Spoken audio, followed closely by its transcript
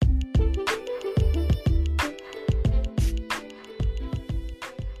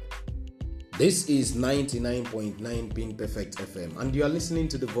This is 99.9 Pin Perfect FM, and you are listening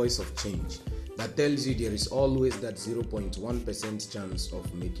to the voice of change that tells you there is always that 0.1% chance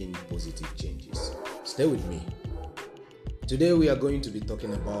of making positive changes. Stay with me. Today we are going to be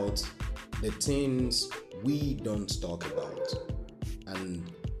talking about the things we don't talk about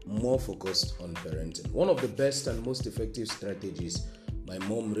and more focused on parenting. One of the best and most effective strategies my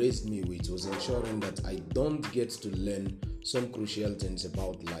mom raised me with was ensuring that I don't get to learn some crucial things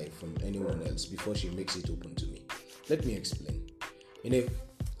about life from anyone else before she makes it open to me. Let me explain. In a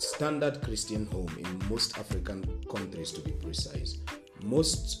standard Christian home in most African countries, to be precise,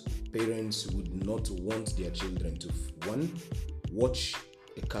 most parents would not want their children to watch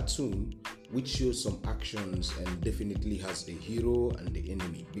a cartoon which shows some actions and definitely has a hero and the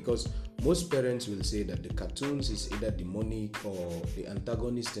enemy, because most parents will say that the cartoons is either demonic or the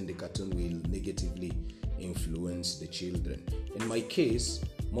antagonist in the cartoon will negatively influence the children. In my case,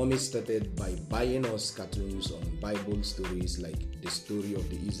 mommy started by buying us cartoons on Bible stories like the story of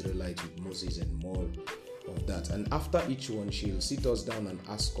the Israelites with Moses and more of that. And after each one, she'll sit us down and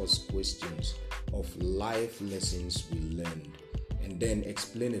ask us questions of life lessons we learned, and then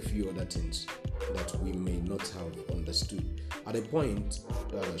explain a few other things that we may not have understood. At a point,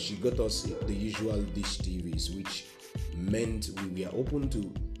 she got us the usual dish TVs, which meant we were open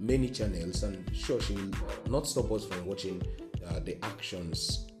to many channels, and sure, she will not stop us from watching the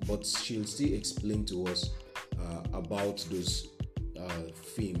actions, but she'll still explain to us about those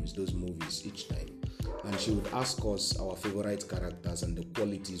films, those movies each time. And she would ask us our favorite characters and the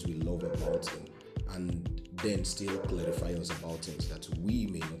qualities we love about them, and then still clarify us about things that we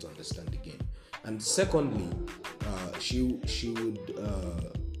may not understand again. And secondly, she would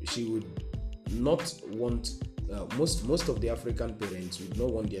not want most of the African parents would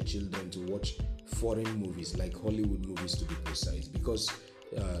not want their children to watch foreign movies like Hollywood movies, to be precise, because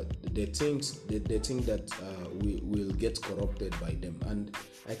they think that we will get corrupted by them. And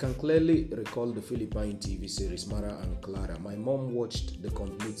I can clearly recall the Philippine TV series Mara and Clara. My mom watched the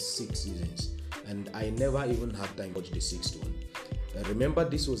complete 6 seasons, and I never even had time to watch the 6th one. I remember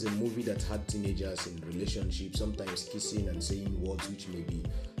this was a movie that had teenagers in relationships, sometimes kissing and saying words which may be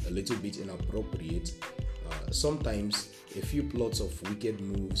a little bit inappropriate. Sometimes a few plots of wicked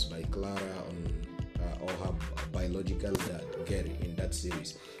moves by Clara or her biological dad, Gary, in that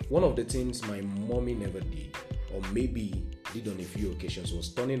series. One of the things my mommy never did, or maybe did on a few occasions,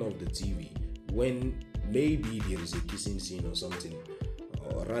 was turning off the TV when maybe there is a kissing scene or something.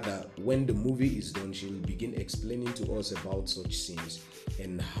 Or rather, when the movie is done, she'll begin explaining to us about such scenes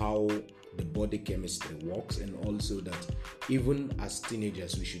and how the body chemistry works, and also that even as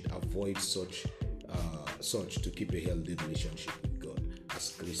teenagers we should avoid such to keep a healthy relationship with God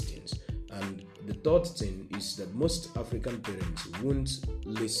as Christians. And the third thing is that most African parents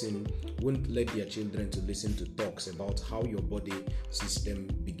won't let their children to listen to talks about how your body system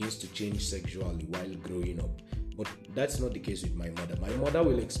begins to change sexually while growing up. But that's not the case with my mother. My mother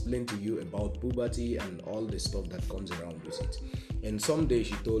will explain to you about puberty and all the stuff that comes around with it. And someday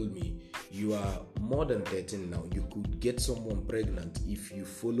she told me, you are more than 13 now. You could get someone pregnant if you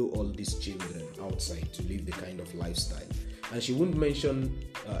follow all these children outside to live the kind of lifestyle. And she wouldn't mention,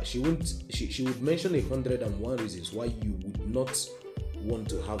 she would mention 101 reasons why you would not want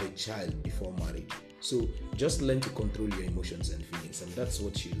to have a child before marriage. So just learn to control your emotions and feelings, and that's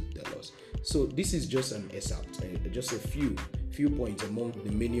what she'll tell us. So this is just an excerpt, just a few points among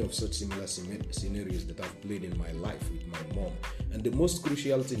the many of such similar scenarios that I've played in my life with my mom. And the most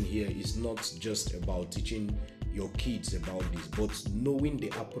crucial thing here is not just about teaching your kids about this, but knowing the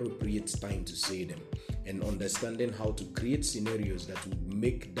appropriate time to say them and understanding how to create scenarios that would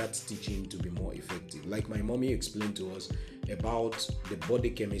make that teaching to be more effective. Like my mommy explained to us about the body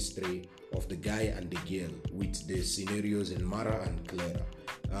chemistry of the guy and the girl with the scenarios in Mara and Clara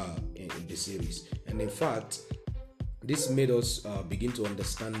in the series. And in fact, this made us begin to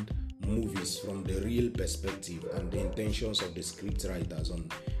understand movies from the real perspective and the intentions of the script writers on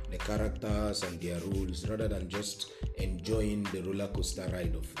the characters and their roles, rather than just enjoying the roller coaster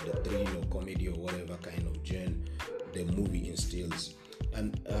ride of the thrill or comedy or whatever kind of genre the movie instills.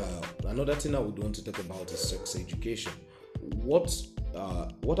 And another thing I would want to talk about is sex education.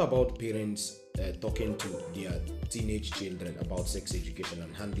 What about parents talking to their teenage children about sex education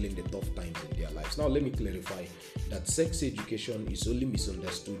and handling the tough times in their lives? Now, let me clarify that sex education is only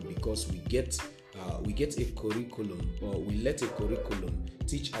misunderstood because we get a curriculum, or we let a curriculum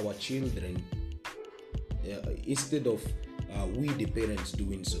teach our children instead of we the parents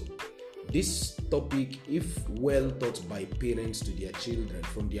doing so. This topic, if well taught by parents to their children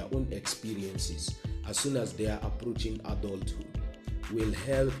from their own experiences as soon as they are approaching adulthood, will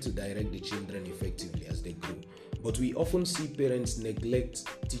help to direct the children effectively as they grow. But we often see parents neglect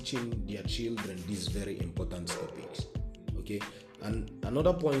teaching their children these very important topics. Okay, and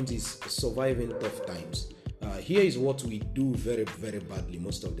another point is surviving tough times. Here is what we do very, very badly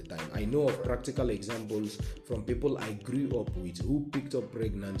most of the time. I know of practical examples from people I grew up with who picked up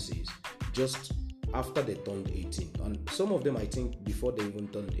pregnancies just after they turned 18. And some of them, I think, before they even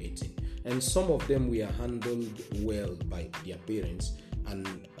turned 18. And some of them were handled well by their parents. And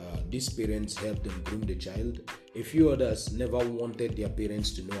these parents helped them groom the child. A few others never wanted their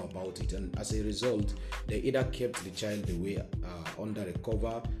parents to know about it, and as a result, they either kept the child away under a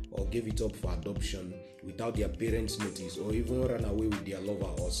cover or gave it up for adoption without their parents' notice, or even ran away with their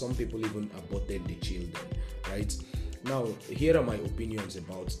lover, or some people even aborted the children, right? Now, here are my opinions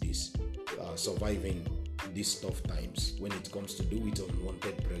about this, surviving these tough times when it comes to do with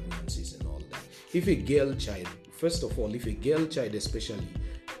unwanted pregnancies and all that. If a girl child, first of all, if a girl child especially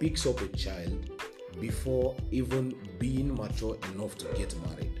picks up a child before even being mature enough to get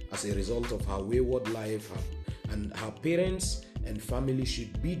married, as a result of her wayward life, and her parents and family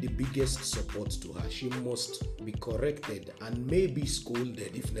should be the biggest support to her. She must be corrected and maybe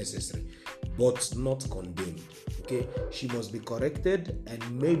scolded if necessary, but not condemned. Okay, she must be corrected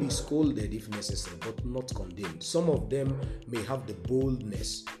and maybe scolded if necessary, but not condemned. Some of them may have the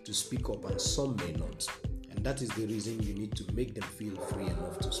boldness to speak up and some may not. And that is the reason you need to make them feel free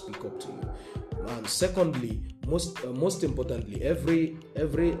enough to speak up to you. And secondly, most importantly, every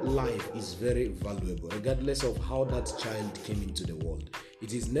life is very valuable, regardless of how that child came into the world.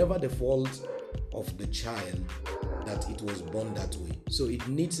 It is never the fault of the child that it was born that way. So it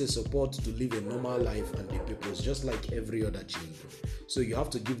needs a support to live a normal life and the purpose, just like every other children. So you have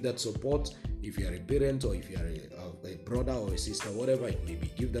to give that support. If you are a parent or if you are a brother or a sister, whatever it may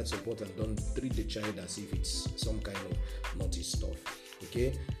be, give that support and don't treat the child as if it's some kind of naughty stuff.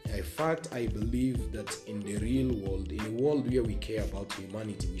 Okay? In fact, I believe that in the real world, in a world where we care about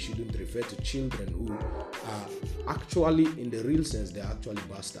humanity, we shouldn't refer to children who are actually, in the real sense, they're actually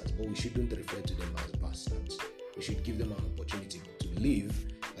bastards, but we shouldn't refer to them as bastards. We should give them an opportunity to live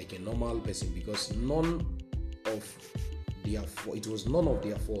like a normal person, because it was none of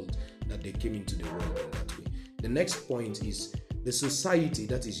their fault that they came into the world in that way. The next point is the society,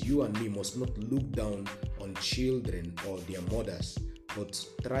 that is you and me, must not look down on children or their mothers, but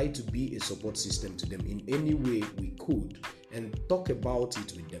try to be a support system to them in any way we could and talk about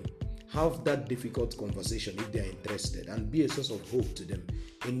it with them. Have that difficult conversation if they are interested and be a source of hope to them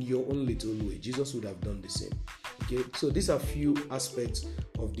in your own little way. Jesus would have done the same. Okay, so these are few aspects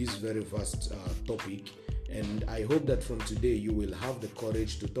of this very vast topic, and I hope that from today you will have the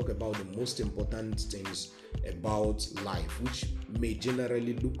courage to talk about the most important things about life, which may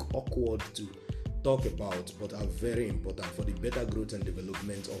generally look awkward to talk about, but are very important for the better growth and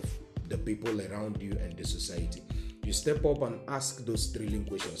development of the people around you and the society. You step up and ask those thrilling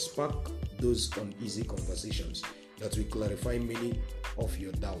questions, spark those uneasy conversations that will clarify many of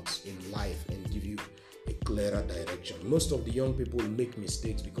your doubts in life and give you a clearer direction. Most of the young people make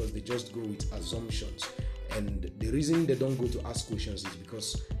mistakes because they just go with assumptions, and the reason they don't go to ask questions is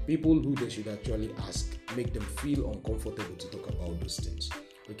because people who they should actually ask make them feel uncomfortable to talk about those things.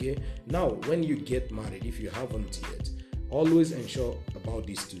 Okay, now when you get married, if you haven't yet, always ensure about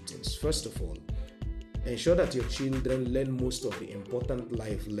these two things. First of all, ensure that your children learn most of the important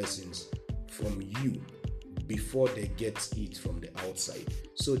life lessons from you before they get it from the outside.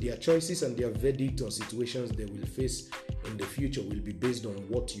 So their choices and their verdict on situations they will face in the future will be based on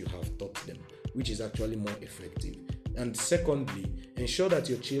what you have taught them, which is actually more effective. And secondly, ensure that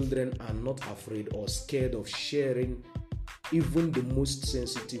your children are not afraid or scared of sharing even the most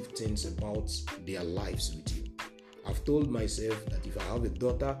sensitive things about their lives with you. I've told myself that if I have a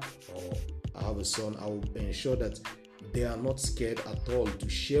daughter or I have a son, I will ensure that they are not scared at all to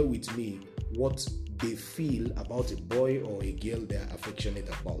share with me what they feel about a boy or a girl they are affectionate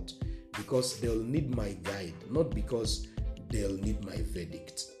about, because they'll need my guide, not because they'll need my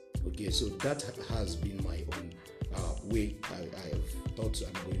verdict. Okay, so that has been my own way I have thought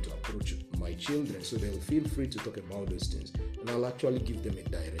I'm going to approach my children, so they'll feel free to talk about those things and I'll actually give them a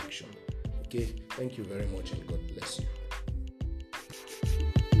direction. Okay, thank you very much and God bless you.